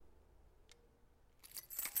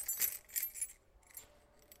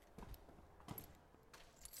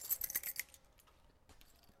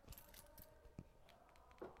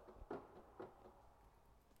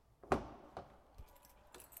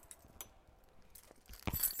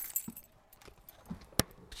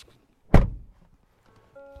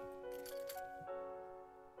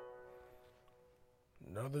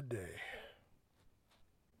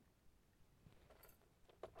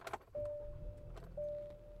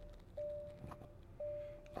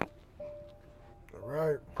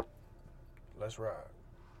Let's ride.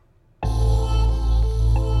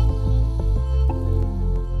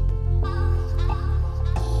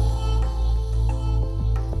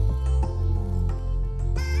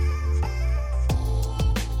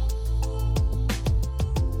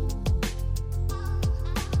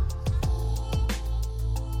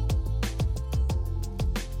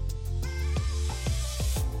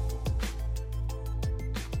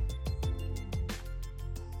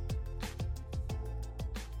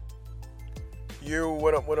 You,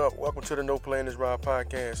 what up, what up? Welcome to the No Playing This Ride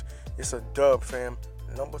podcast. It's a dub, fam.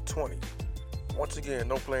 Number 20. Once again,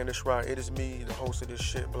 No Playing This Ride. It is me, the host of this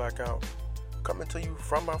shit, Blackout, coming to you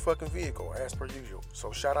from my fucking vehicle, as per usual.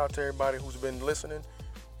 So shout out to everybody who's been listening,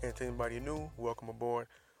 and to anybody new, welcome aboard.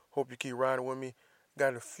 Hope you keep riding with me.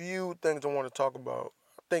 Got a few things I want to talk about.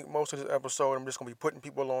 I think most of this episode, I'm just going to be putting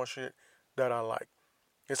people on shit that I like.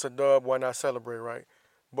 It's a dub, why not celebrate, right?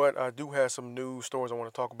 But I do have some news stories I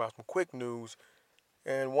want to talk about, some quick news,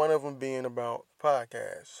 and one of them being about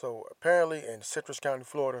podcasts. So apparently in Citrus County,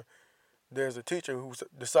 Florida, there's a teacher who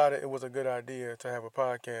decided it was a good idea to have a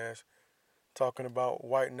podcast talking about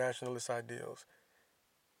white nationalist ideals.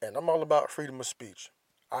 And I'm all about freedom of speech.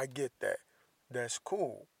 I get that. That's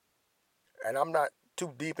cool. And I'm not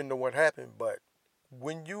too deep into what happened, but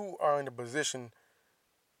when you are in a position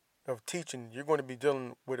of teaching, you're going to be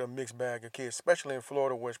dealing with a mixed bag of kids, especially in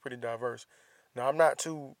Florida where it's pretty diverse. Now, I'm not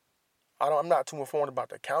too informed about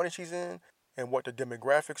the county she's in and what the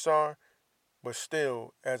demographics are, but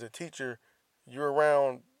still, as a teacher, you're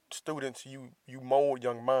around students, you mold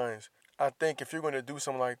young minds. I think if you're going to do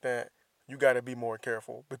something like that, you got to be more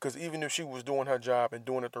careful, because even if she was doing her job and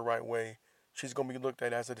doing it the right way, she's going to be looked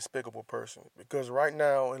at as a despicable person. Because right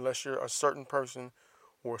now, unless you're a certain person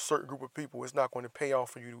or a certain group of people, it's not going to pay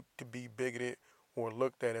off for you to be bigoted or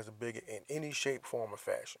looked at as a bigot in any shape, form, or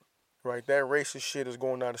fashion. Right? That racist shit is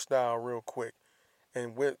going out of style real quick.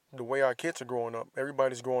 And with the way our kids are growing up,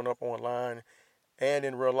 everybody's growing up online and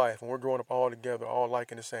in real life. And we're growing up all together, all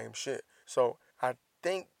liking the same shit. So I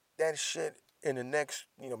think that shit in the next,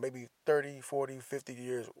 maybe 30, 40, 50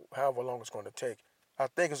 years, however long it's going to take, I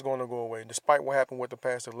think it's going to go away. Despite what happened with the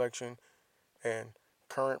past election and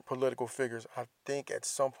current political figures, I think at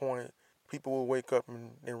some point people will wake up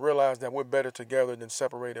and realize that we're better together than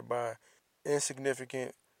separated by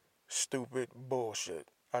insignificant, stupid bullshit.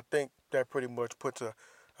 I think that pretty much puts a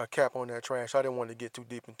cap on that trash. I didn't want to get too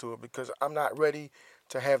deep into it because I'm not ready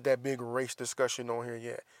to have that big race discussion on here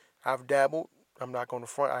yet. I've dabbled. I'm not going to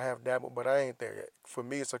front. I have dabbled, but I ain't there yet. For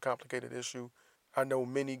me, it's a complicated issue. I know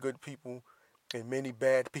many good people and many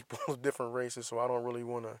bad people of different races, so I don't really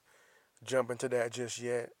want to jump into that just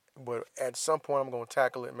yet. But at some point, I'm going to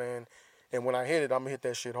tackle it, man. And when I hit it, I'm going to hit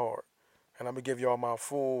that shit hard. And I'm going to give y'all my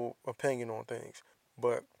full opinion on things.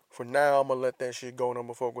 But for now, I'm going to let that shit go and I'm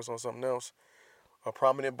going to focus on something else. A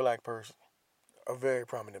prominent black person, a very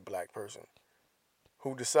prominent black person,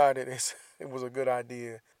 who decided it was a good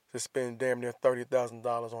idea to spend damn near $30,000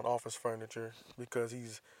 on office furniture because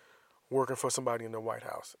he's working for somebody in the White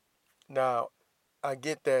House. Now, I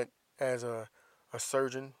get that as a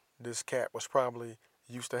surgeon, this cat was probably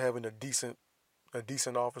used to having a decent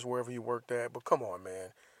office wherever he worked at. But come on, man.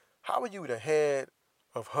 How are you the head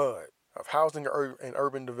of HUD, of Housing and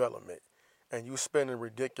Urban Development, and you spending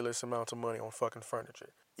ridiculous amounts of money on fucking furniture?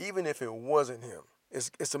 Even if it wasn't him,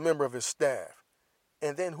 it's a member of his staff.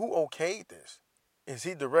 And then who okayed this? Is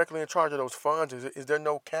he directly in charge of those funds? Is there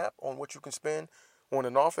no cap on what you can spend on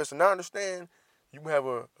an office? And I understand you have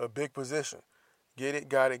a big position. Get it,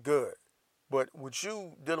 got it, good. But with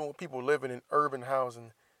you dealing with people living in urban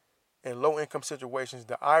housing and low-income situations,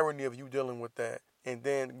 the irony of you dealing with that and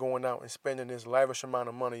then going out and spending this lavish amount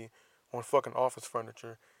of money on fucking office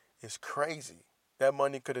furniture is crazy. That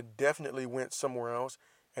money could have definitely went somewhere else.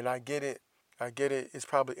 And I get it. It's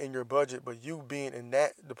probably in your budget. But you being in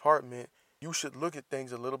that department, you should look at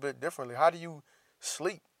things a little bit differently. How do you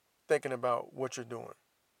sleep thinking about what you're doing?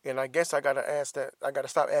 And I guess I got to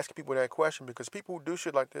stop asking people that question, because people who do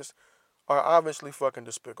shit like this are obviously fucking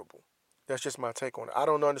despicable. That's just my take on it. I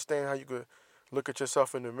don't understand how you could look at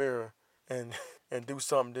yourself in the mirror and do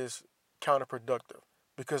something this counterproductive.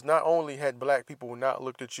 Because not only had black people not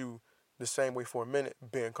looked at you the same way for a minute,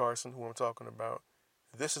 Ben Carson, who I'm talking about,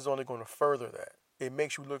 this is only going to further that. It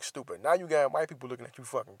makes you look stupid. Now you got white people looking at you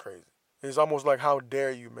fucking crazy. It's almost like, how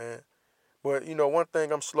dare you, man? But, one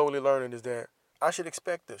thing I'm slowly learning is that I should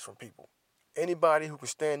expect this from people. Anybody who can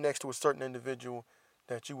stand next to a certain individual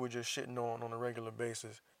that you were just shitting on a regular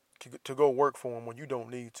basis, to go work for them when you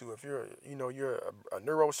don't need to. If you're a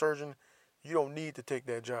neurosurgeon, you don't need to take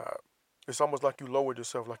that job. It's almost like you lowered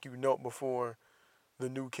yourself, like you knelt before the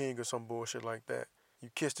new king or some bullshit like that. You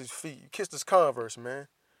kissed his feet. You kissed his Converse, man.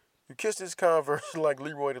 You kissed his Converse like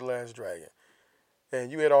Leroy the Last Dragon.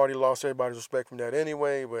 And you had already lost everybody's respect from that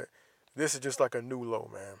anyway, but this is just like a new low,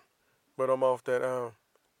 man. But I'm off that.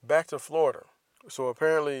 Back to Florida. So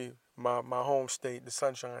apparently my home state, the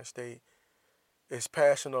Sunshine State, is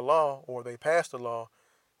passing a law, or they passed a law,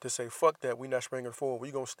 to say, fuck that, we not springing forward. We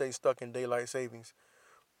gonna stay stuck in daylight savings.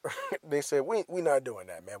 They said, we not doing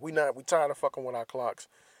that, man. We tired of fucking with our clocks.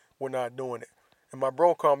 We're not doing it. And my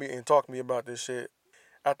bro called me and talked to me about this shit.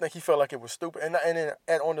 I think he felt like it was stupid. And then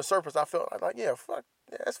on the surface, I felt like, yeah,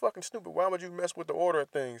 that's fucking stupid. Why would you mess with the order of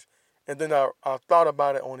things? And then I thought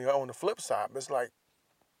about it on the flip side. It's like,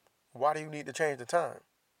 why do you need to change the time?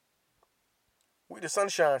 We the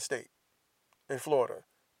Sunshine State in Florida.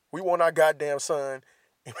 We want our goddamn sun,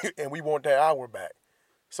 and we want that hour back.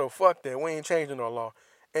 So fuck that. We ain't changing no law.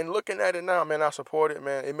 And looking at it now, man, I support it,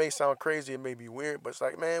 man. It may sound crazy, it may be weird, but it's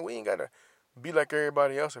like, man, we ain't gotta be like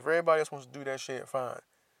everybody else. If everybody else wants to do that shit, fine.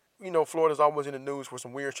 You know, Florida's always in the news for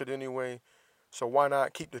some weird shit anyway. So why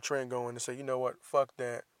not keep the trend going and say, you know what, fuck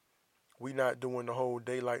that. We not doing the whole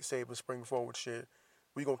daylight saving spring forward shit.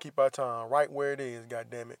 We gonna keep our time right where it is,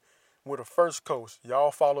 goddammit. We're the first coast.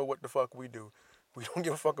 Y'all follow what the fuck we do. We don't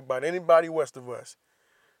give a fuck about anybody west of us.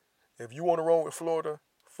 If you want to roll with Florida,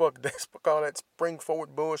 fuck that, fuck all that spring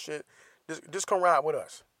forward bullshit. Just come ride with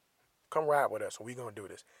us. Come ride with us, and we gonna do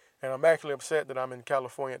this. And I'm actually upset that I'm in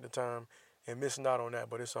California at the time and missing out on that,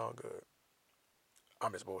 but it's all good.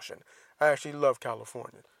 I'm just bullshitting. I actually love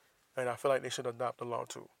California, and I feel like they should adopt the law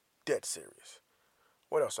too. Dead serious.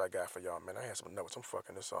 What else I got for y'all, man? I had some notes. I'm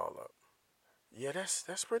fucking this all up. Yeah,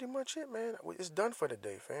 that's pretty much it, man. It's done for the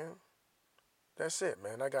day, fam. That's it,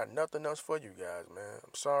 man. I got nothing else for you guys, man.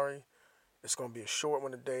 I'm sorry. It's going to be a short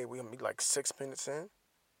one today. We're going to be like 6 minutes in.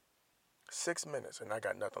 6 minutes, and I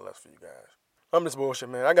got nothing left for you guys. I'm just bullshit,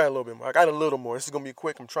 man. I got a little bit more. I got a little more. This is going to be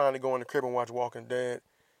quick. I'm trying to go in the crib and watch Walking Dead.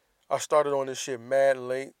 I started on this shit mad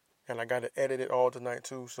late, and I got to edit it all tonight,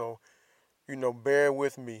 too. So, you know, bear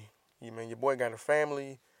with me. Your boy got a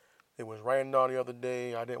family. It was raining all the other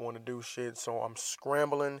day. I didn't want to do shit, so I'm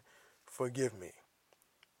scrambling. Forgive me.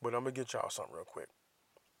 But I'm going to get y'all something real quick.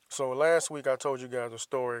 So last week I told you guys a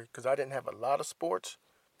story because I didn't have a lot of sports.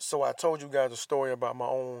 So I told you guys a story about my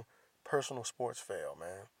own personal sports fail,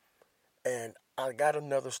 man. And I got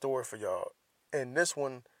another story for y'all. And this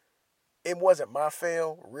one, it wasn't my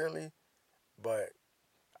fail, really, but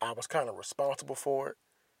I was kind of responsible for it.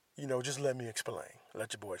 You know, just let me explain.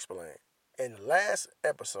 Let your boy explain. In the last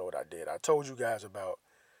episode I did, I told you guys about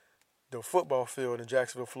the football field in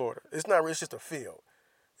Jacksonville, Florida. It's not really, it's just a field.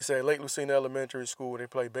 It's at Lake Lucina Elementary School. They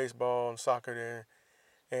play baseball and soccer there.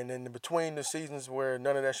 And then in between the seasons where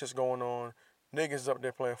none of that shit's going on, niggas up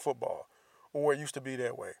there playing football. Or it used to be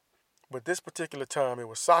that way. But this particular time, it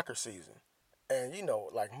was soccer season. And, you know,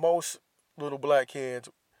 like most little black kids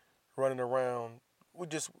running around, we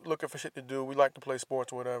just looking for shit to do. We like to play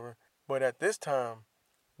sports or whatever. But at this time,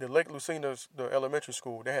 the Lake Lucina's, the elementary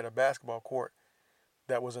school, they had a basketball court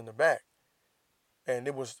that was in the back. And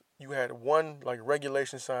it was, you had one like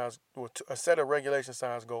regulation size, a set of regulation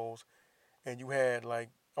size goals, and you had like,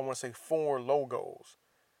 I want to say 4 low goals,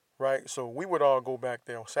 right? So we would all go back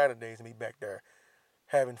there on Saturdays and be back there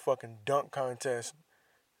having fucking dunk contests,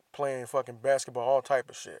 playing fucking basketball, all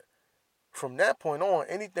type of shit. From that point on,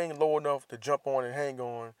 anything low enough to jump on and hang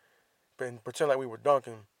on and pretend like we were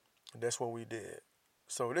dunking, that's what we did.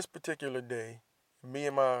 So this particular day, me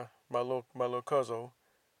and my little cousin,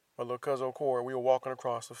 Corey, we were walking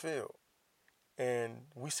across the field. And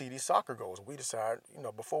we see these soccer goals. We decide, you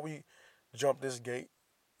know, before we jump this gate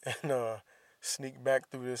and sneak back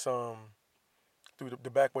through this through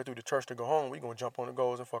the back way through the church to go home, we gonna jump on the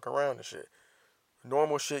goals and fuck around and shit.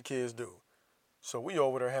 Normal shit kids do. So we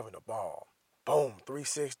over there having a ball. Boom,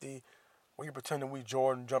 360. We pretending we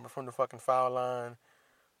Jordan jumping from the fucking foul line,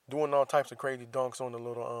 doing all types of crazy dunks on the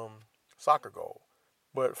little soccer goal.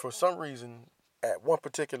 But for some reason, at one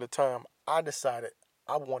particular time, I decided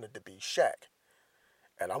I wanted to be Shaq.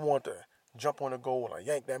 And I wanted to jump on the goal and I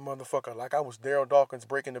yank that motherfucker like I was Daryl Dawkins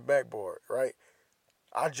breaking the backboard, right?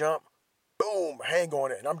 I jump, boom, hang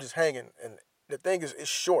on it, and I'm just hanging. And the thing is, it's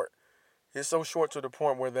short. It's so short to the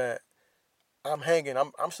point where that I'm hanging.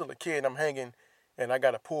 I'm still a kid. I'm hanging, and I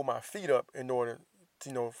got to pull my feet up in order, to,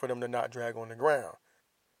 you know, for them to not drag on the ground.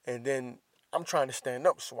 And then I'm trying to stand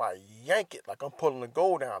up, so I yank it like I'm pulling the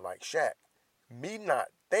goal down like Shaq. Me not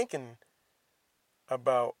thinking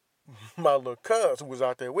about my little cuz who was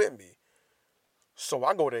out there with me. So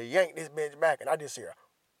I go to yank this bitch back, and I just hear,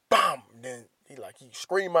 BAM! Then he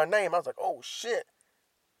screamed my name. I was like, oh, shit.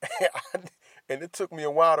 And it took me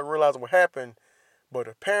a while to realize what happened. But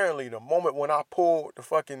apparently, the moment when I pulled the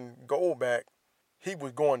fucking goal back, he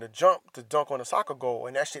was going to jump to dunk on the soccer goal,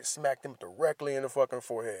 and that shit smacked him directly in the fucking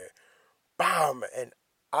forehead. Bam! And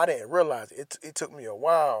I didn't realize it. It took me a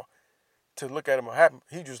while to look at him what happened.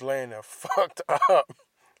 He just laying there fucked up.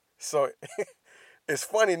 So it's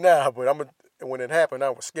funny now, but when it happened,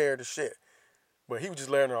 I was scared as shit. But he was just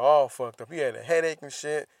laying there all fucked up. He had a headache and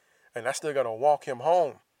shit, and I still gotta walk him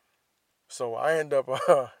home. So I end up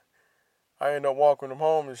walking him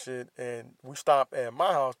home and shit, and we stop at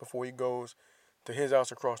my house before he goes to his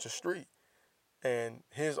house across the street. And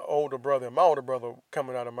his older brother and my older brother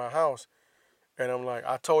coming out of my house, and I'm like,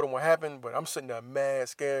 I told him what happened, but I'm sitting there mad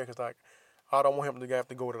scared because like I don't want him to have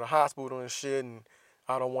to go to the hospital and shit, and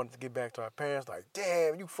I don't want it to get back to our parents. Like,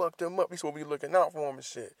 damn, you fucked him up. We supposed to be looking out for him and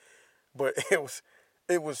shit. But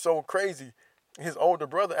it was so crazy. His older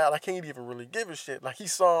brother, Al, I can't even really give a shit. Like, he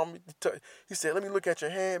saw him. He said, let me look at your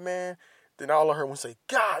head, man. Then all I heard was say,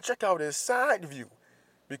 God, check out his side view.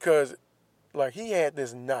 Because, like, he had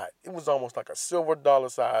this knot. It was almost like a silver dollar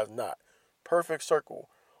size knot. Perfect circle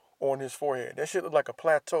on his forehead. That shit looked like a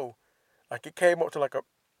plateau. Like, it came up to like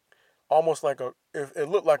it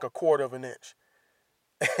looked like a quarter of an inch.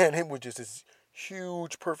 And it was just this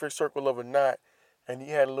huge, perfect circle of a knot. And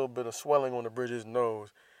he had a little bit of swelling on the bridge of his nose.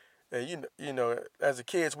 And you know, as a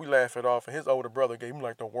kids, we laugh it off. And his older brother gave him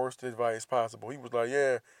like the worst advice possible. He was like,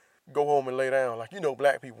 yeah, go home and lay down. Like, you know,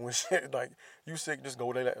 black people and shit. Like, you sick, just go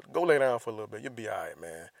lay down for a little bit. You'll be all right,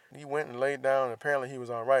 man. He went and laid down, and apparently he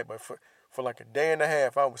was all right. But for like a day and a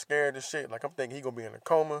half, I was scared as shit. Like, I'm thinking he going to be in a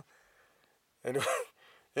coma. And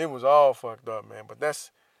it was all fucked up, man. But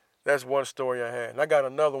that's one story I had. And I got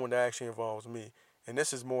another one that actually involves me. And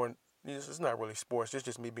this is it's not really sports. It's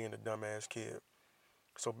just me being a dumbass kid.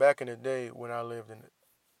 So back in the day when I lived in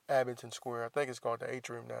Abington Square, I think it's called the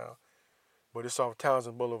Atrium now, but it's off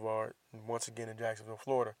Townsend Boulevard, and once again in Jacksonville,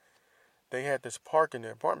 Florida. They had this park in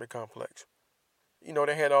the apartment complex. You know,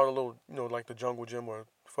 they had all the little, you know, like the jungle gym or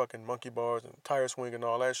fucking monkey bars and tire swing and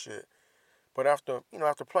all that shit. But after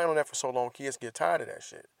playing on that for so long, kids get tired of that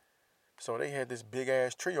shit. So they had this big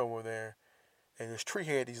ass tree over there, and this tree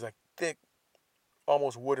had these like thick,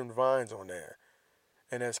 almost wooden vines on there.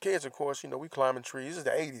 And as kids, of course, you know, we climbing trees. This is the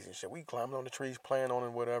 80s and shit. We climbing on the trees, playing on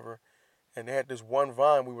it, whatever. And they had this one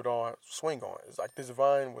vine we would all swing on. It's like this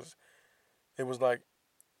vine was like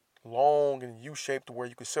long and U-shaped to where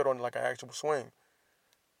you could sit on it like an actual swing.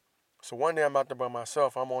 So one day I'm out there by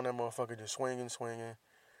myself. I'm on that motherfucker just swinging.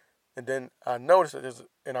 And then I noticed that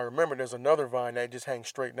I remember there's another vine that just hangs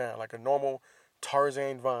straight down. Like a normal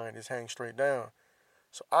Tarzan vine just hangs straight down.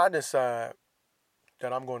 So I decide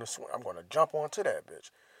that I'm going to jump onto that bitch.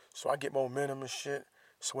 So I get momentum and shit,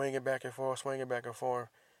 swinging back and forth.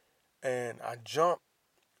 And I jump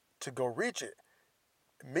to go reach it.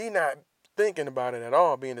 Me not thinking about it at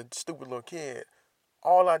all, being a stupid little kid.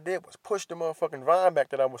 All I did was push the motherfucking vine back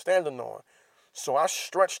that I was standing on. So I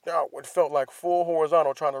stretched out what felt like full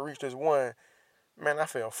horizontal trying to reach this one. Man, I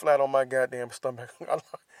fell flat on my goddamn stomach.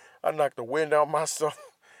 I knocked the wind out myself.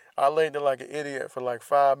 I laid there like an idiot for like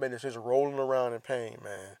 5 minutes just rolling around in pain,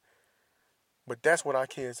 man. But that's what our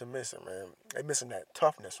kids are missing, man. They're missing that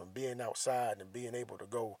toughness from being outside and being able to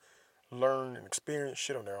go learn and experience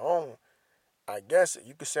shit on their own. I guess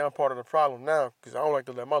you could say I'm part of the problem now because I don't like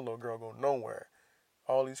to let my little girl go nowhere.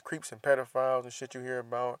 All these creeps and pedophiles and shit you hear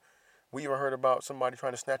about. We even heard about somebody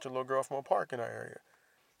trying to snatch a little girl from a park in our area.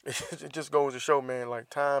 It just goes to show, man, like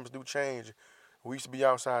times do change. We used to be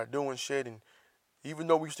outside doing shit, and even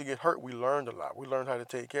though we used to get hurt, we learned a lot. We learned how to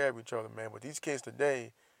take care of each other, man. But these kids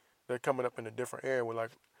today, they're coming up in a different era where,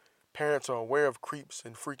 like, parents are aware of creeps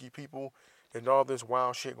and freaky people and all this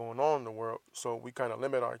wild shit going on in the world. So we kind of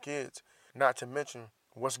limit our kids. Not to mention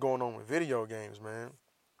what's going on with video games, man.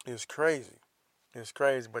 It's crazy. It's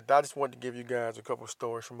crazy. But I just wanted to give you guys a couple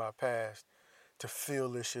stories from my past to fill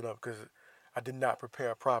this shit up because I did not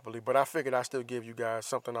prepare properly. But I figured I'd still give you guys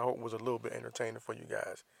something I hope was a little bit entertaining for you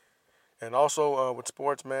guys. And also with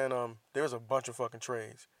sports, man, there's a bunch of fucking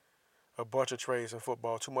trades. A bunch of trades in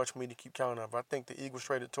football. Too much for me to keep count of. I think the Eagles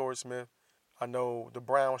traded Torrey Smith. I know the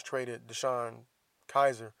Browns traded Deshaun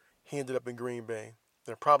Kaiser. He ended up in Green Bay.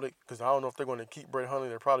 They're probably, because I don't know if they're going to keep Brett Hundley,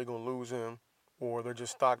 they're probably going to lose him. Or they're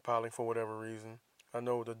just stockpiling for whatever reason. I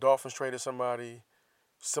know the Dolphins traded somebody.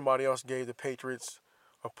 Somebody else gave the Patriots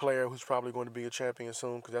a player who's probably going to be a champion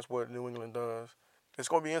soon because that's what New England does. It's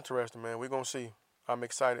going to be interesting, man. We're going to see. I'm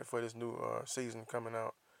excited for this new season coming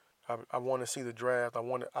out. I want to see the draft.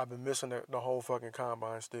 I've been missing the whole fucking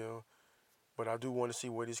combine still. But I do want to see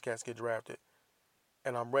where these cats get drafted.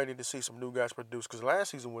 And I'm ready to see some new guys produce. Because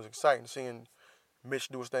last season was exciting seeing Mitch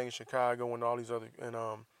do his thing in Chicago and all these other, and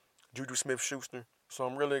Juju Smith-Schuster. So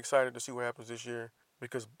I'm really excited to see what happens this year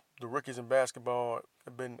because the rookies in basketball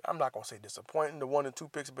have been, I'm not going to say disappointing. The 1 and 2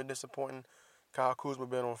 picks have been disappointing. Kyle Kuzma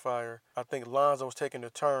been on fire. I think Lonzo's taking a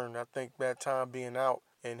turn. I think that time being out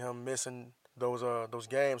and him missing those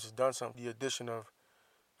games has done something. The addition of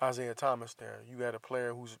Isaiah Thomas there. You got a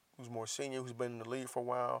player who's more senior, who's been in the league for a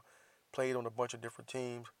while, played on a bunch of different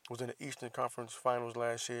teams, was in the Eastern Conference Finals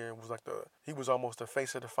last year. He was almost the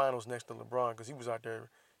face of the finals next to LeBron because he was out there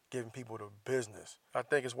giving people the business. I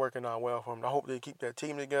think it's working out well for him. I hope they keep that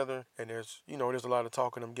team together. And there's a lot of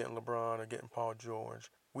talk of them getting LeBron or getting Paul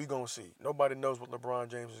George. We gonna see. Nobody knows what LeBron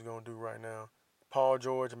James is gonna do right now. Paul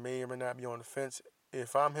George may or may not be on the fence.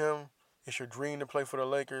 If I'm him, it's your dream to play for the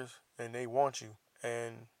Lakers, and they want you.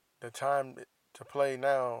 And the time to play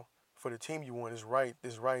now for the team you want is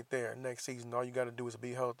right there. Next season, all you got to do is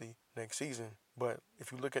be healthy next season. But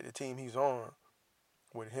if you look at the team he's on,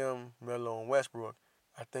 with him, Melo, and Westbrook,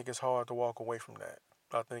 I think it's hard to walk away from that.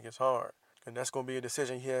 I think it's hard. And that's going to be a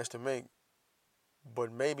decision he has to make.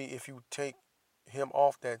 But maybe if you take him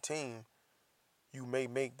off that team, you may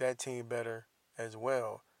make that team better as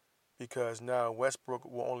well. Because now Westbrook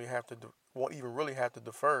won't even really have to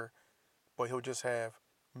defer, but he'll just have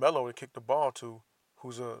Melo to kick the ball to,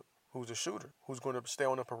 who's a shooter, who's going to stay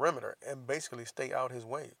on the perimeter and basically stay out his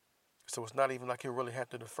way. So it's not even like he'll really have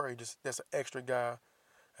to defer. That's an extra guy,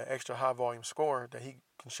 an extra high volume scorer that he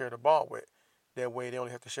can share the ball with. That way they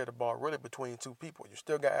only have to share the ball really between two people. You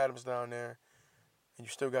still got Adams down there, and you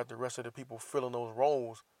still got the rest of the people filling those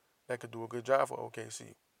roles that could do a good job for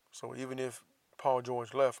OKC. So even if Paul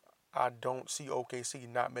George left, I don't see OKC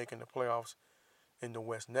not making the playoffs in the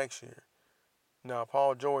West next year. Now,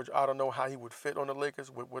 Paul George, I don't know how he would fit on the Lakers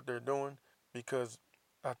with what they're doing because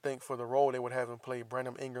I think for the role they would have him play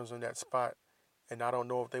Brandon Ingram's in that spot. And I don't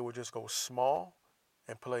know if they would just go small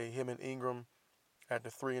and play him and Ingram at the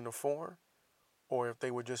 3 and the 4, or if they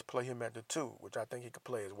would just play him at the 2, which I think he could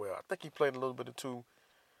play as well. I think he played a little bit of 2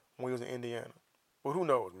 when he was in Indiana. But who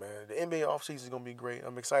knows, man. The NBA offseason is going to be great.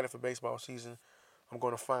 I'm excited for baseball season. I'm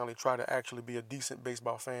going to finally try to actually be a decent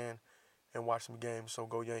baseball fan and watch some games. So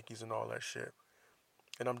go Yankees and all that shit.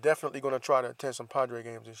 And I'm definitely going to try to attend some Padre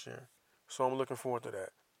games this year. So I'm looking forward to that.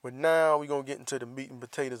 But now we're going to get into the meat and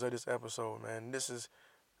potatoes of this episode, man. This is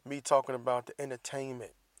me talking about the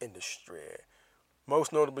entertainment industry.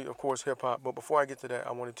 Most notably, of course, hip-hop. But before I get to that,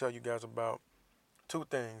 I want to tell you guys about 2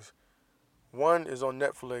 things. One is on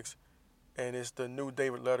Netflix, and it's the new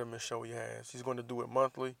David Letterman show he has. He's going to do it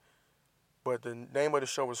monthly. But the name of the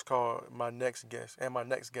show is called My Next Guest,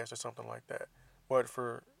 or something like that. But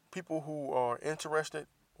for people who are interested,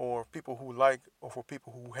 or people who like, or for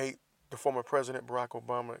people who hate the former president Barack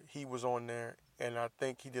Obama, he was on there, and I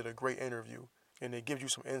think he did a great interview. And it gives you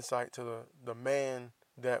some insight to the man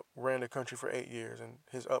that ran the country for 8 years and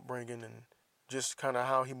his upbringing and just kind of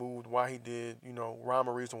how he moved, why he did, rhyme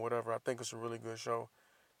or reason, whatever. I think it's a really good show.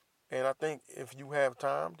 And I think if you have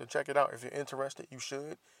time to check it out, if you're interested, you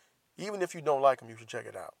should. Even if you don't like him, you should check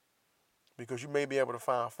it out. Because you may be able to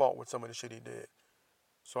find fault with some of the shit he did.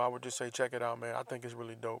 So I would just say check it out, man. I think it's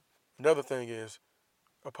really dope. Another thing is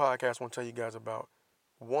a podcast I want to tell you guys about.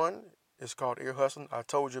 One is called Ear Hustling. I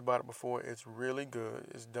told you about it before. It's really good.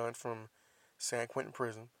 It's done from San Quentin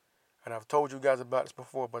Prison. And I've told you guys about this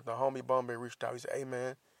before, but the homie Bombay reached out. He said, hey,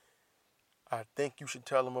 man, I think you should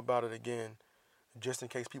tell them about it again, just in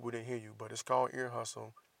case people didn't hear you. But it's called Ear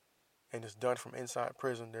Hustle, and it's done from inside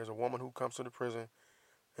prison. There's a woman who comes to the prison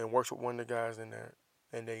and works with one of the guys in there,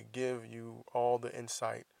 and they give you all the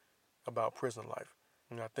insight about prison life.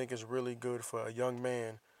 And I think it's really good for a young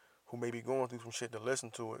man who may be going through some shit to listen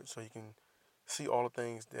to it, so you can see all the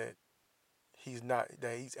things that he's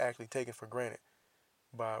actually taking for granted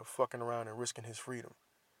by fucking around and risking his freedom.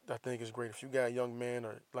 I think it's great. If you got a young man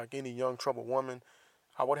or like any young troubled woman,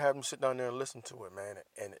 I would have them sit down there and listen to it, man.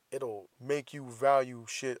 And it'll make you value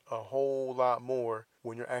shit a whole lot more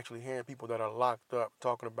when you're actually hearing people that are locked up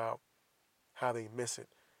talking about how they miss it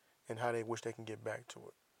and how they wish they can get back to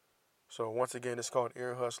it. So once again, it's called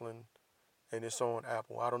Ear Hustling, and it's on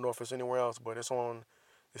Apple. I don't know if it's anywhere else, but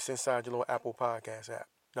it's inside your little Apple Podcast app.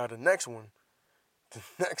 Now the next one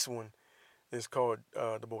is called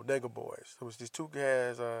the Bodega Boys. It was these two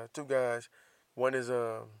guys. One is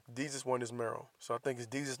Desus, one is Mero. So I think it's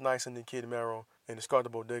Desus Nice and the Kid Mero, and it's called the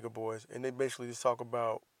Bodega Boys. And they basically just talk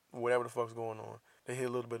about whatever the fuck's going on. They hear a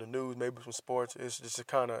little bit of news, maybe some sports. It's just a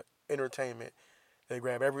kind of entertainment. They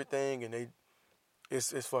grab everything and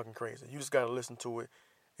it's fucking crazy. You just gotta listen to it.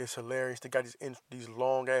 It's hilarious. They got these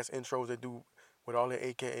long ass intros they do with all their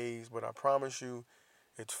AKAs, but I promise you,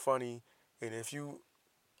 it's funny. And if you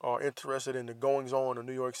are interested in the goings on of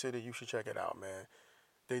New York City, you should check it out, man.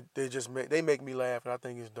 they make me laugh, and I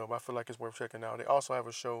think it's dope. I feel like it's worth checking out. They also have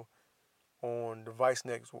a show on the Vice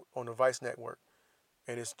Network,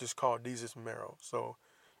 and it's just called Jesus Mero. So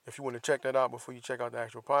if you want to check that out before you check out the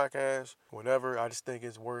actual podcast, whatever, I just think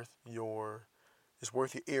it's worth your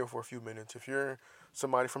ear for a few minutes. If you're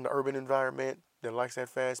somebody from the urban environment that likes that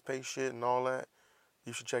fast paced shit and all that,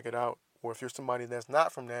 you should check it out. Or if you're somebody that's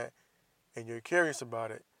not from that and you're curious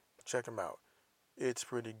about it, check them out. It's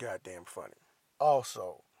pretty goddamn funny.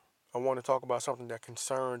 Also, I want to talk about something that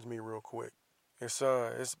concerns me real quick. It's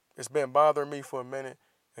been bothering me for a minute,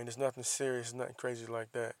 and it's nothing serious, it's nothing crazy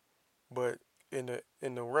like that. But in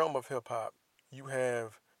the realm of hip hop, you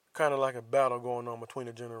have kind of like a battle going on between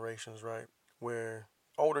the generations, right? Where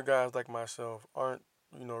older guys like myself aren't,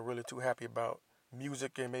 really too happy about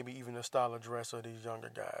music and maybe even the style of dress of these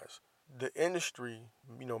younger guys. The industry,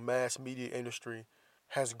 mass media industry,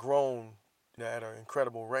 has grown at an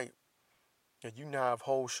incredible rate. And you now have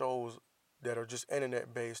whole shows that are just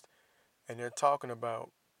internet based, and they're talking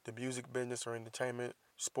about the music business or entertainment,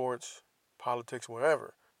 sports, politics,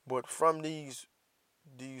 whatever. But from these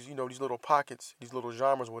little pockets, these little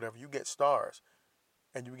genres, whatever, you get stars,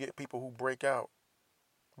 and you get people who break out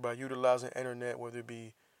by utilizing internet, whether it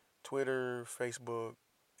be Twitter, Facebook,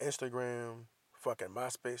 Instagram, fucking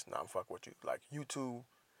MySpace. Nah, I'm fucking with you. Like YouTube,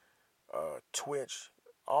 Twitch,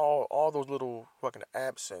 all those little fucking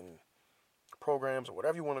apps and programs or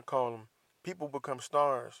whatever you want to call them. People become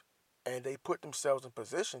stars, and they put themselves in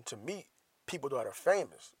position to meet people that are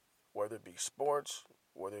famous, whether it be sports,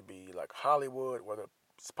 whether it be like Hollywood, whether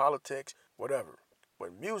it's politics, whatever.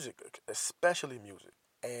 But music, especially music.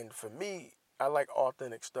 And for me, I like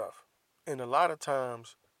authentic stuff. And a lot of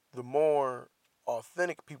times, the more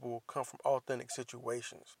authentic people come from authentic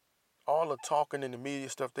situations. All the talking in the media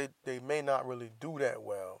stuff, they may not really do that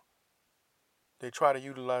well. They try to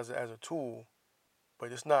utilize it as a tool,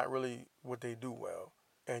 but it's not really what they do well.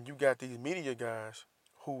 And you got these media guys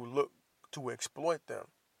who look to exploit them,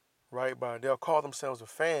 right? They'll call themselves a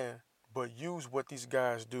fan, but use what these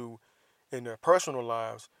guys do in their personal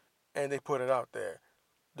lives, and they put it out there.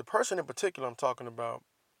 The person in particular I'm talking about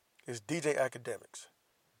is DJ Academics.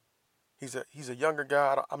 He's a younger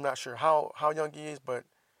guy. I'm not sure how young he is, but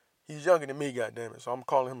he's younger than me, goddammit. So I'm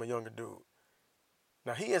calling him a younger dude.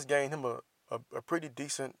 Now he has gained him a pretty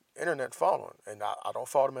decent internet following, and I don't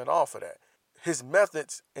fault him at all for that. His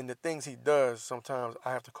methods and the things he does, sometimes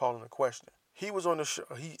I have to call into question. He is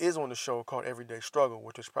on the show called Everyday Struggle,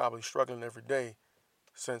 which is probably struggling every day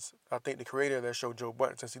since I think the creator of that show, Joe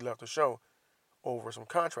Budden, since he left the show over some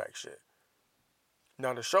contract shit.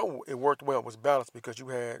 Now the show, it worked well, it was balanced because you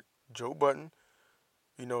had Joe Budden,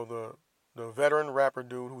 the veteran rapper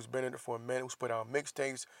dude who's been in it for a minute, who's put out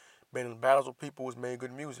mixtapes, been in battles with people, who's made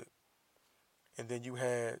good music. And then you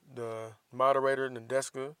had the moderator,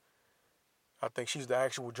 Nadeska. I think she's the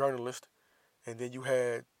actual journalist. And then you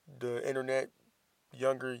had the internet,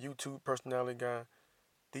 younger YouTube personality guy,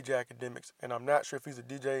 DJ Academics. And I'm not sure if he's a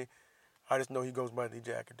DJ. I just know he goes by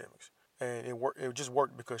DJ Academics. And it just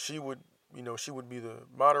worked because she would be the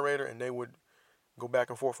moderator, and they would go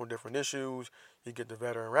back and forth on different issues. You get the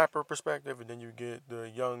veteran rapper perspective, and then you get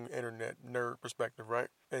the young internet nerd perspective, right?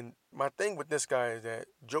 And my thing with this guy is that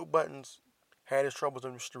Joe Budden's had his troubles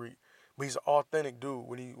on the street, but he's an authentic dude.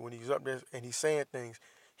 When he's up there and he's saying things,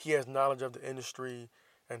 he has knowledge of the industry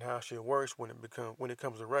and how shit works when it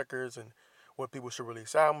comes to records and what people should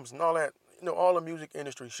release albums and all that. All the music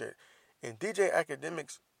industry shit. And DJ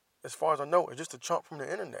Academics, as far as I know, is just a chump from the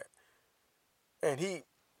internet. And he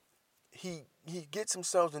gets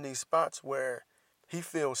himself in these spots where he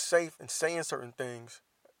feels safe in saying certain things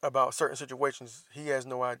about certain situations. He has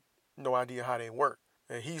no idea how they work.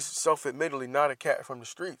 And he's self-admittedly not a cat from the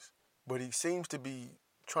streets. But he seems to be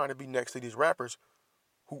trying to be next to these rappers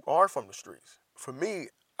who are from the streets. For me,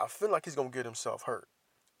 I feel like he's going to get himself hurt.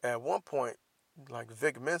 At one point, like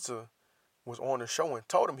Vic Mensa was on the show and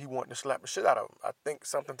told him he wanted to slap the shit out of him. I think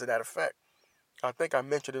something to that effect. I think I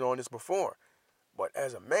mentioned it on this before. But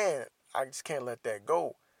as a man, I just can't let that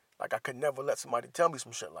go. Like, I could never let somebody tell me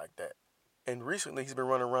some shit like that. And recently, he's been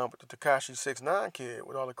running around with the Tekashi 6ix9ine kid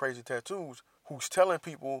with all the crazy tattoos, who's telling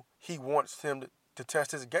people he wants him to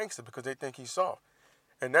test his gangster because they think he's soft.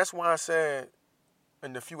 And that's why I said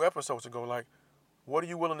in a few episodes ago, like, what are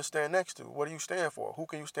you willing to stand next to? What do you stand for? Who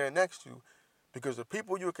can you stand next to? Because the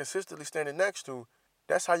people you're consistently standing next to,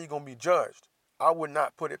 that's how you're going to be judged. I would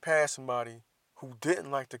not put it past somebody who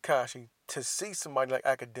didn't like Tekashi to see somebody like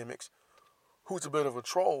Academics, who's a bit of a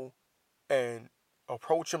troll, and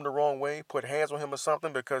approach him the wrong way, put hands on him or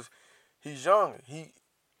something, because he's young.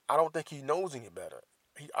 I don't think he knows any better.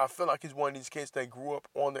 I feel like he's one of these kids that grew up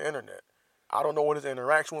on the internet. I don't know what his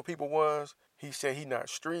interaction with people was. He said he not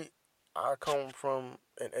street. I come from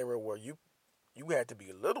an era where you had to be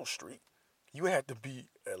a little street. You had to be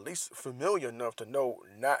at least familiar enough to know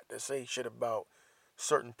not to say shit about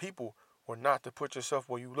certain people or not to put yourself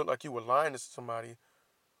where you look like you were lying to somebody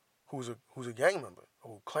who's a gang member,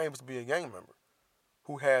 who claims to be a gang member,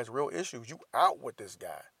 who has real issues. You out with this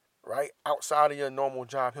guy, right? Outside of your normal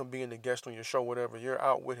job, him being the guest on your show, whatever, you're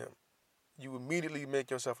out with him. You immediately make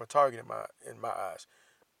yourself a target in my eyes.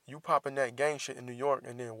 You popping that gang shit in New York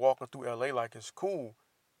and then walking through LA like it's cool.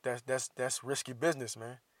 That's risky business,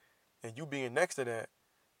 man. And you being next to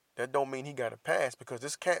that don't mean he got a pass, because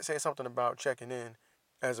this cat said something about checking in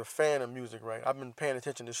as a fan of music, right? I've been paying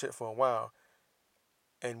attention to shit for a while.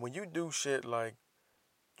 And when you do shit like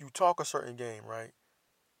you talk a certain game, right?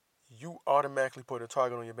 You automatically put a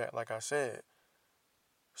target on your back, like I said.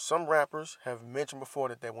 Some rappers have mentioned before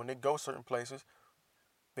that when they go certain places,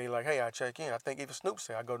 they like, hey, I check in. I think even Snoop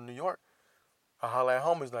said, I go to New York. I holler at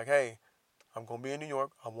homies like, hey, I'm going to be in New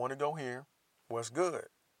York. I want to go here. What's good?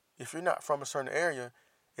 If you're not from a certain area,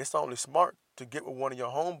 it's only smart to get with one of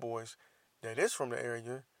your homeboys that is from the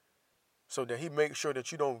area so that he makes sure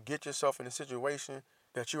that you don't get yourself in a situation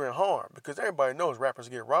that you're in harm. Because everybody knows rappers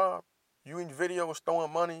get robbed. You in videos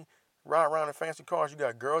throwing money, ride around in fancy cars. You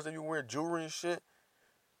got girls that you wear jewelry and shit.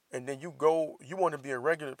 And then you want to be a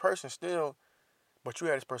regular person still, but you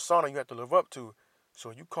had this persona you have to live up to.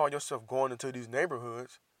 So you call yourself going into these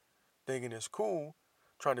neighborhoods, thinking it's cool,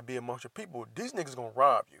 trying to be amongst your people. These niggas gonna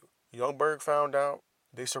rob you. Youngberg found out.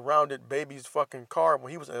 They surrounded Baby's fucking car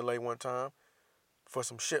when he was in LA one time for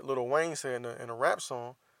some shit Lil Wayne said in a rap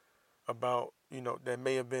song about, that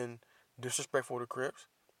may have been disrespectful to Crips.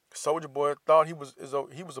 Soulja Boy thought he was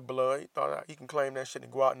a blood. He thought he can claim that shit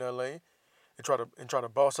and go out in LA and try to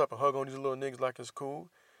boss up and hug on these little niggas like it's cool.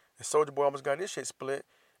 And Soulja Boy almost got his shit split.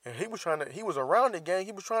 And he was around the gang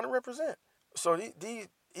he was trying to represent. So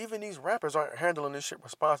even these rappers aren't handling this shit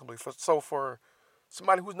responsibly. For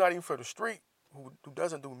somebody who's not even for the street, who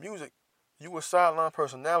doesn't do music, you a sideline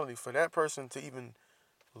personality. For that person to even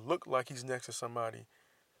look like he's next to somebody,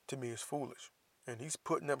 to me, is foolish. And he's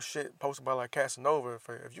putting up shit posted by like Casanova.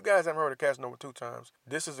 If you guys haven't heard of Casanova 2 times,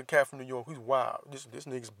 this is a cat from New York who's wild. This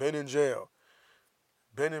nigga's been in jail,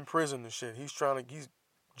 been in prison and shit. He's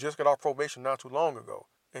just got off probation not too long ago.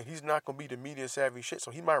 And he's not going to be the media savvy shit. So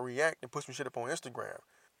he might react and put some shit up on Instagram.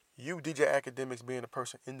 You, DJ Academics, being a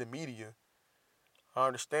person in the media, I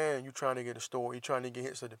understand you trying to get a story, you trying to get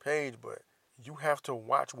hits to the page, but you have to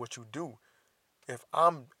watch what you do. If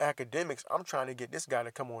I'm Academics, I'm trying to get this guy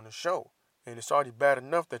to come on the show. And it's already bad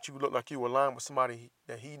enough that you look like you aligned with somebody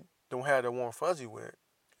that he don't have that warm fuzzy with.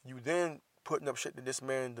 You then putting up shit that this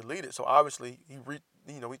man deleted. So obviously he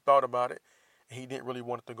thought about it and he didn't really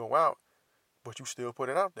want it to go out, but you still put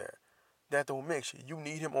it out there. That don't mix. You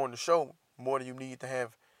need him on the show more than you need to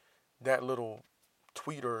have that little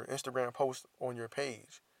tweet or Instagram post on your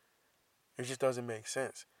page. It just doesn't make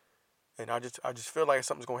sense. And I just feel like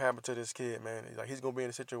something's gonna happen to this kid, man. Like he's gonna be in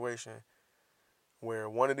a situation where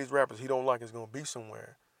one of these rappers he don't like is gonna be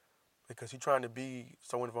somewhere because he's trying to be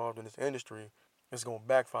so involved in this industry, it's gonna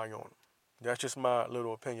backfire on him. That's just my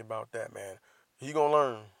little opinion about that, man. He gonna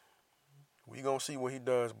learn. We gonna see what he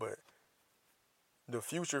does, but the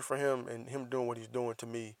future for him and him doing what he's doing, to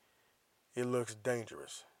me, it looks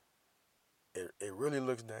dangerous. It really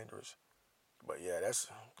looks dangerous. But yeah, that's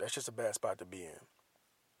just a bad spot to be in.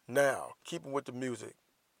 Now, keeping with the music,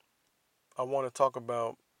 I want to talk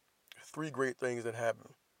about 3 great things that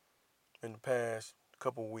happened in the past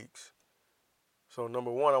couple weeks. So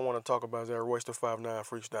number 1 I want to talk about is that Royce da 5'9"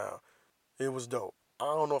 freestyle. It was dope. I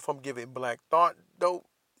don't know if I'm giving Black Thought dope,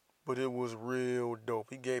 but it was real dope.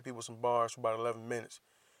 He gave people some bars for about 11 minutes.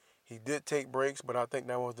 He did take breaks, but I think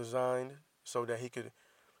that was designed so that he could,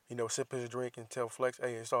 sip his drink and tell Flex,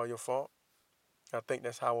 hey, it's all your fault. I think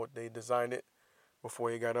that's how they designed it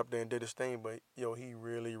before he got up there and did his thing. But, he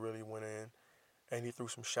really, really went in and he threw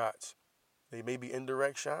some shots. They may be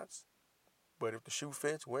indirect shots, but if the shoe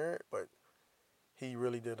fits, wear it. But he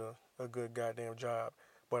really did a good goddamn job.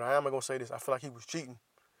 But I am going to say this. I feel like he was cheating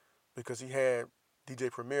because he had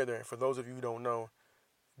DJ Premier there. And for those of you who don't know,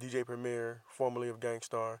 DJ Premier, formerly of Gang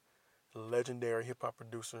Starr, legendary hip-hop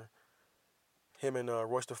producer, him and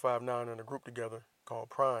Royce da 5'9" in a group together called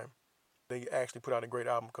Prime. They actually put out a great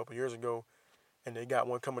album a couple years ago, and they got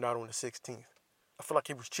one coming out on the 16th. I feel like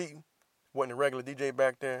he was cheating. Wasn't a regular DJ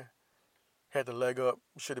back there. Had the leg up.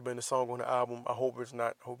 Should have been the song on the album. I hope it's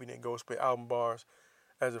not. I hope he didn't go spit album bars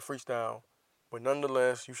as a freestyle. But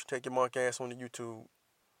nonetheless, you should take your monkey ass on the YouTube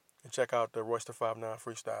and check out the Royce da 5'9"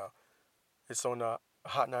 freestyle. It's on the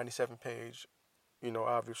Hot 97 page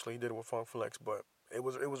Obviously he did it with Funk Flex, but it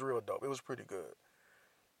was real dope. It was pretty good.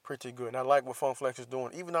 Pretty good. And I like what Funk Flex is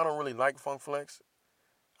doing. Even though I don't really like Funk Flex,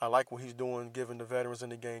 I like what he's doing, giving the veterans in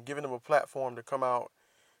the game, giving them a platform to come out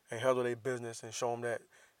and handle their business and show them that,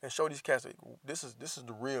 and show these cats that this is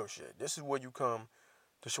the real shit. This is where you come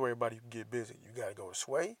to show everybody you can get busy. You gotta go to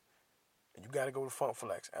Sway, and you gotta go to Funk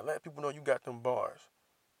Flex, and let people know you got them bars.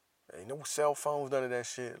 Ain't no cell phones, none of that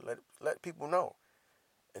shit. Let people know,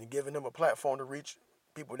 and giving them a platform to reach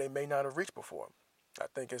people they may not have reached before. I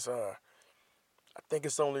think it's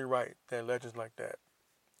only right that legends like that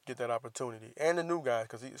get that opportunity, and the new guys,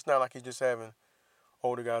 because it's not like he's just having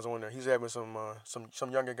older guys on there. He's having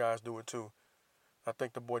some younger guys do it too. I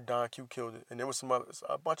think the boy Don Q killed it, and there was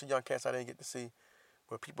a bunch of young cats I didn't get to see,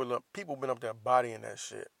 but people been up there bodying that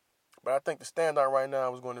shit. But I think the standout right now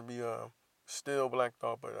was going to be still Black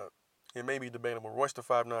Thought, but it may be debatable. Royce da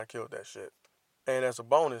 5'9" killed that shit. And as a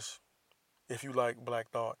bonus, if you like Black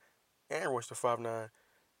Thought and Royce da 5'9",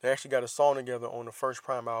 they actually got a song together on the first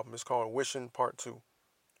Prime album. It's called Wishing Part 2.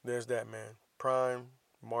 There's that, man. Prime,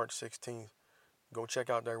 March 16th. Go check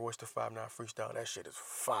out that Royce da 5'9" freestyle. That shit is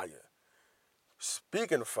fire.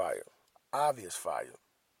 Speaking of fire, obvious fire.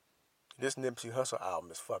 This Nipsey Hussle album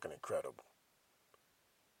is fucking incredible.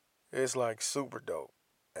 It's like super dope.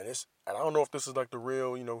 And I don't know if this is like the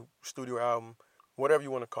real, studio album, whatever you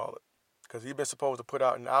want to call it. Because he's been supposed to put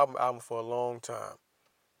out an album for a long time.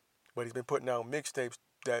 But he's been putting out mixtapes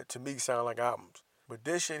that to me sound like albums. But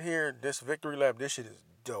this shit here, this Victory Lap, this shit is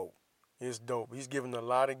dope. It's dope. He's giving a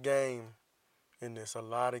lot of game in this, a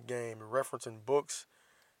lot of game. Referencing books,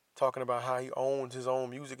 talking about how he owns his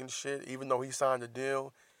own music and shit. Even though he signed a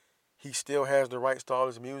deal, he still has the rights to all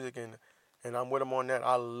his music, and I'm with him on that.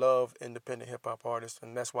 I love independent hip-hop artists,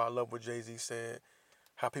 and that's why I love what Jay-Z said,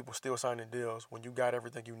 how people still signing deals when you got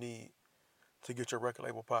everything you need to get your record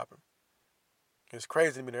label popping. It's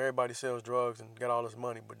crazy to me that everybody sells drugs and got all this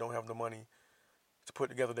money but don't have the money to put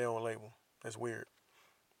together their own label. That's weird.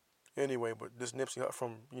 Anyway, but this Nipsey,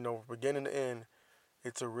 from beginning to end,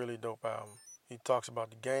 it's a really dope album. He talks about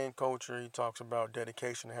the gang culture. He talks about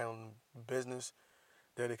dedication to handling business,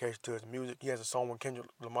 dedication to his music. He has a song with Kendrick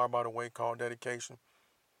Lamar, by the way, called Dedication.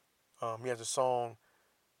 He has a song,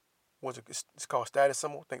 it's called Status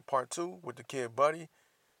Symbol, I think Part 2, with the kid Buddy.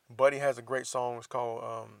 Buddy has a great song. It's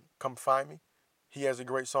called Come Find Me. He has a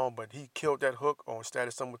great song, but he killed that hook on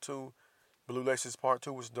Status Symbol 2. Blue Laces Part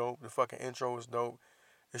 2 was dope. The fucking intro was dope.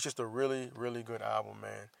 It's just a really, really good album,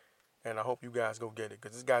 man. And I hope you guys go get it,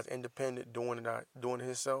 because this guy's independent, doing it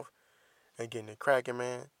himself, and getting it cracking,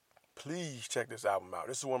 man. Please check this album out.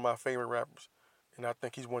 This is one of my favorite rappers, and I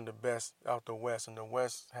think he's one of the best out the West, and the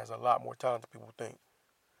West has a lot more talent than people think,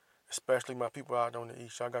 especially my people out on the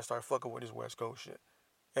East. I got to start fucking with this West Coast shit.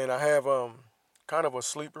 And I have kind of a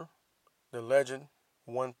sleeper, the legend,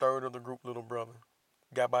 1/3 of the group Little Brother,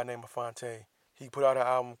 guy by the name of Fonte. He put out an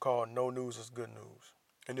album called No News is Good News.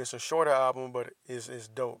 And it's a shorter album, but it's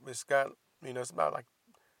dope. It's got, it's about like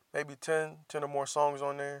maybe 10 or more songs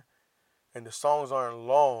on there. And the songs aren't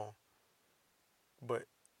long, but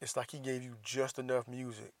it's like he gave you just enough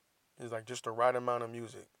music. It's like just the right amount of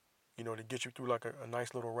music, to get you through like a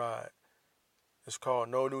nice little ride. It's called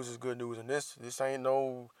No News is Good News. And this ain't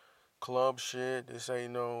no club shit. This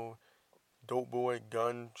ain't no dope boy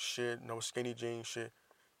gun shit, no skinny jean shit.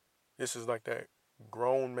 This is like that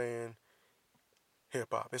grown man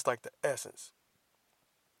hip-hop. It's like the essence.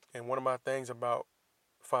 And one of my things about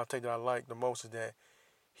Fonte that I like the most is that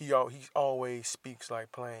he always speaks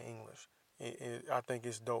like plain English. I think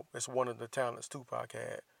it's dope. It's one of the talents Tupac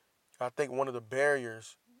had. I think one of the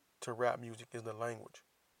barriers to rap music is the language.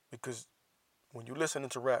 Because when you listen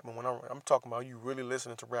to rap, and when I'm talking about you really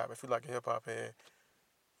listening to rap, if you're like a hip-hop head,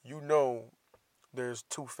 there's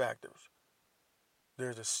two factors.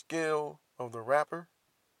 There's the skill of the rapper,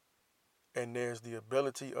 and there's the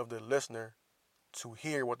ability of the listener to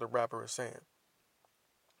hear what the rapper is saying.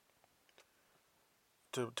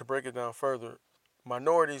 To break it down further,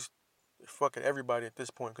 minorities, fucking everybody at this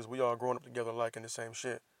point, because we all growing up together liking the same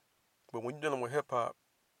shit. But when you're dealing with hip-hop,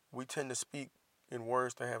 we tend to speak in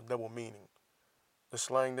words that have double meaning. The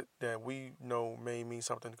slang that we know may mean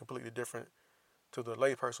something completely different to the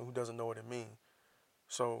layperson who doesn't know what it means.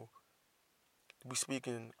 So we speak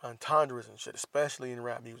in entendres and shit, especially in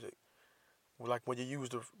rap music. Like when you use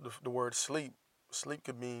the word sleep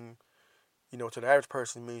could mean, to the average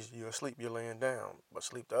person means you're asleep, you're laying down. But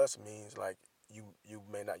sleep to us means like you're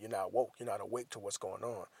not woke, you're not awake to what's going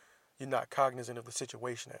on. You're not cognizant of the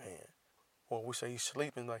situation at hand. Or we say he's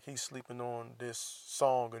sleeping, like he's sleeping on this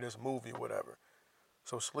song or this movie or whatever.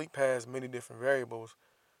 So sleep has many different variables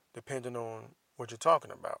depending on what you're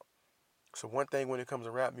talking about. So one thing when it comes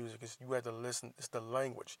to rap music is you have to listen. It's the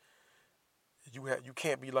language. You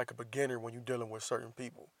can't be like a beginner when you're dealing with certain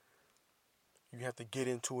people. You have to get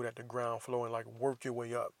into it at the ground floor and like work your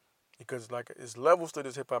way up, because like it's levels to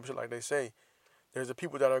this hip hop shit. Like they say, there's the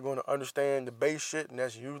people that are going to understand the bass shit, and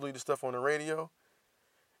that's usually the stuff on the radio.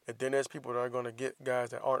 And then there's people that are going to get guys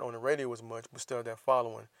that aren't on the radio as much, but still that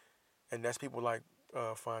following. And that's people like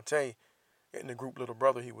Phonte in the group Little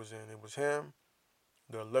Brother he was in. It was him,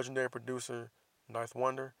 the legendary producer Ninth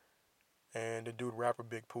Wonder, and the dude rapper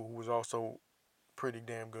Big Pooh, who was also pretty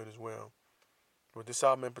damn good as well. But this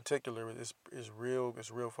album in particular is real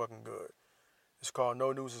fucking good. It's called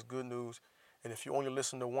No News is Good News. And if you only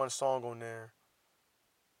listen to one song on there,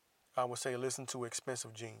 I would say listen to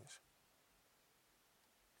Expensive Jeans.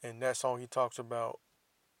 In that song, he talks about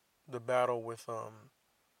the battle with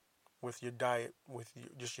your diet, with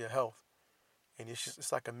just your health. And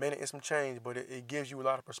it's like a minute and some change, but it gives you a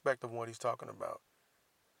lot of perspective on what he's talking about.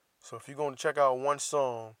 So if you're going to check out one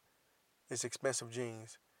song, it's Expensive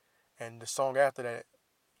Jeans. And the song after that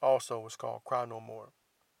also is called Cry No More.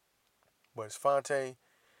 But it's Phonte,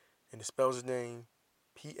 and it spells his name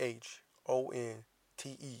Phonte.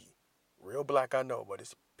 Real black, I know, but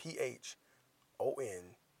it's Phonte.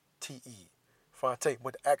 Phonte,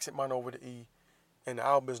 with the accent mark over the E. And the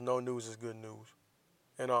album is No News is Good News.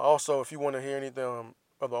 And also, if you want to hear anything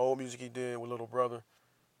of the old music he did with Little Brother,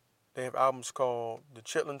 they have albums called The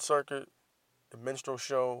Chitlin Circuit, The Minstrel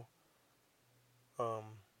Show,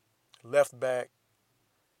 Left Back,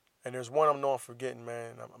 and there's one I'm forgetting,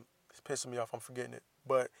 man. It's pissing me off. I'm forgetting it.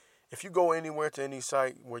 But if you go anywhere to any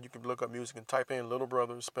site where you can look up music and type in Little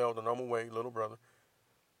Brother, spelled the normal way, Little Brother,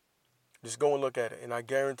 just go and look at it. And I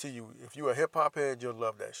guarantee you, if you're a hip-hop head, you'll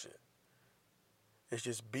love that shit. It's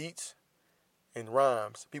just beats and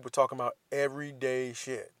rhymes. People talking about everyday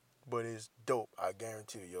shit, but it's dope. I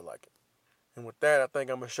guarantee you, you'll like it. And with that, I think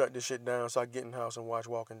I'm going to shut this shit down so I get in the house and watch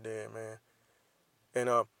Walking Dead, man. And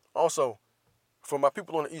also, for my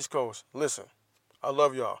people on the East Coast, listen, I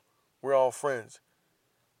love y'all. We're all friends.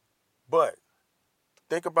 But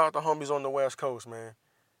think about the homies on the West Coast, man.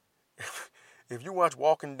 If you watch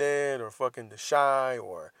Walking Dead or fucking The Chi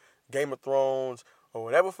or Game of Thrones or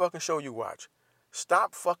whatever fucking show you watch,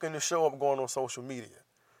 stop fucking the show up going on social media.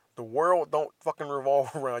 The world don't fucking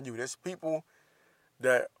revolve around you. There's people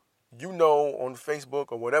that you know on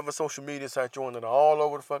Facebook or whatever social media site you're on that are all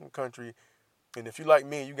over the fucking country. And if you like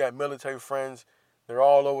me and you got military friends, they're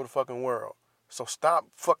all over the fucking world. So stop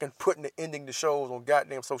fucking putting the ending to shows on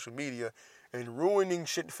goddamn social media and ruining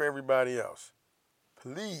shit for everybody else.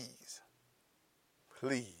 Please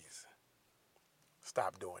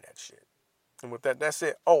stop doing that shit. And with that, that's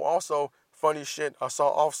it. Oh, also, funny shit, I saw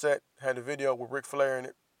Offset had a video with Ric Flair in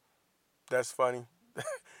it. That's funny.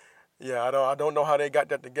 Yeah, I don't know how they got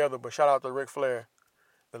that together, but shout out to Ric Flair,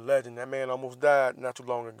 the legend. That man almost died not too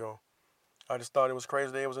long ago. I just thought it was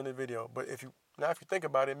crazy that it was in the video. But if you think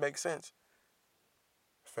about it, it makes sense.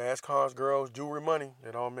 Fast cars, girls, jewelry, money,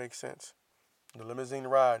 it all makes sense. The limousine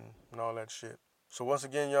riding and all that shit. So once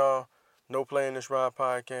again, y'all, No Playing This Ride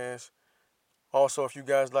podcast. Also, if you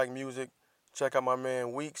guys like music, check out my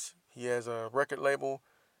man Weeks. He has a record label,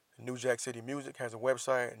 New Jack City Music, has a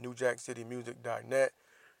website, newjackcitymusic.net.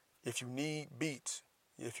 If you need beats,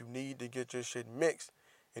 if you need to get your shit mixed,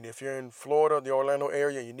 and if you're in Florida, the Orlando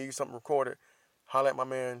area, and you need something recorded, holla at my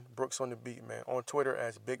man Brooks on the Beat, man. On Twitter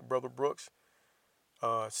as Big Brother Brooks.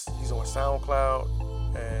 He's on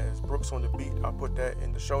SoundCloud as Brooks on the Beat. I'll put that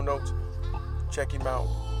in the show notes. Check him out.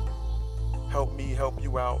 Help me help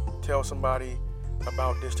you out. Tell somebody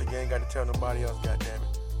about this. You ain't got to tell nobody else,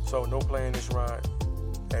 goddammit. So, No Playing This Ride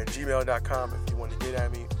at gmail.com if you want to get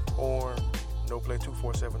at me, or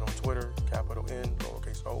NoPlay247 on Twitter, capital N,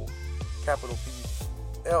 lowercase o, capital P,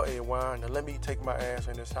 L-A-Y. Now let me take my ass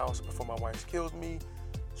in this house before my wife kills me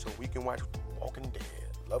so we can watch Walking Dead.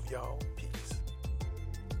 Love y'all. Peace.